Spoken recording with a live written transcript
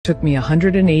Took me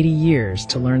 180 years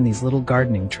to learn these little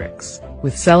gardening tricks.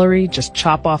 With celery, just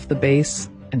chop off the base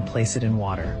and place it in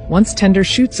water. Once tender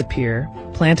shoots appear,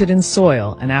 plant it in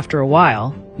soil, and after a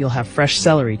while, you'll have fresh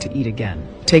celery to eat again.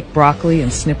 Take broccoli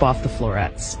and snip off the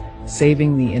florets,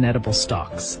 saving the inedible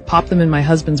stalks. Pop them in my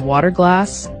husband's water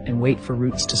glass and wait for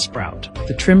roots to sprout.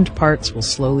 The trimmed parts will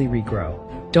slowly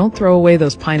regrow. Don't throw away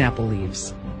those pineapple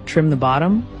leaves. Trim the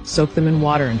bottom, soak them in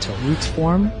water until roots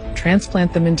form,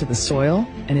 transplant them into the soil,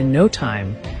 and in no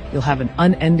time, you'll have an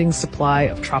unending supply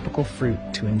of tropical fruit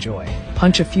to enjoy.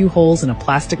 Punch a few holes in a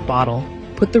plastic bottle,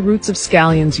 put the roots of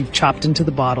scallions you've chopped into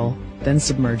the bottle, then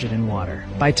submerge it in water.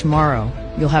 By tomorrow,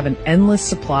 you'll have an endless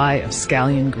supply of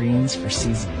scallion greens for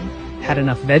seasoning. Had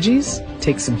enough veggies?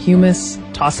 Take some humus,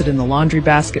 toss it in the laundry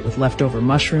basket with leftover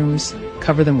mushrooms,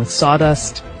 cover them with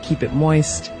sawdust, keep it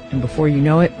moist, and before you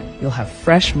know it, you'll have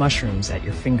fresh mushrooms at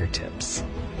your fingertips.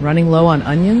 Running low on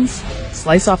onions?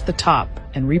 Slice off the top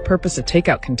and repurpose a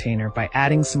takeout container by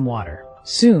adding some water.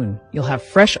 Soon, you'll have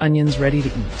fresh onions ready to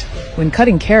eat. When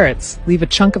cutting carrots, leave a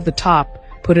chunk of the top,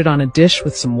 put it on a dish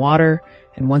with some water,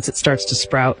 and once it starts to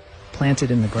sprout, plant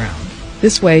it in the ground.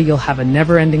 This way, you'll have a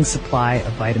never-ending supply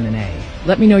of vitamin A.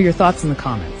 Let me know your thoughts in the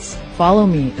comments. Follow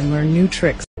me and learn new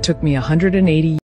tricks. It took me 180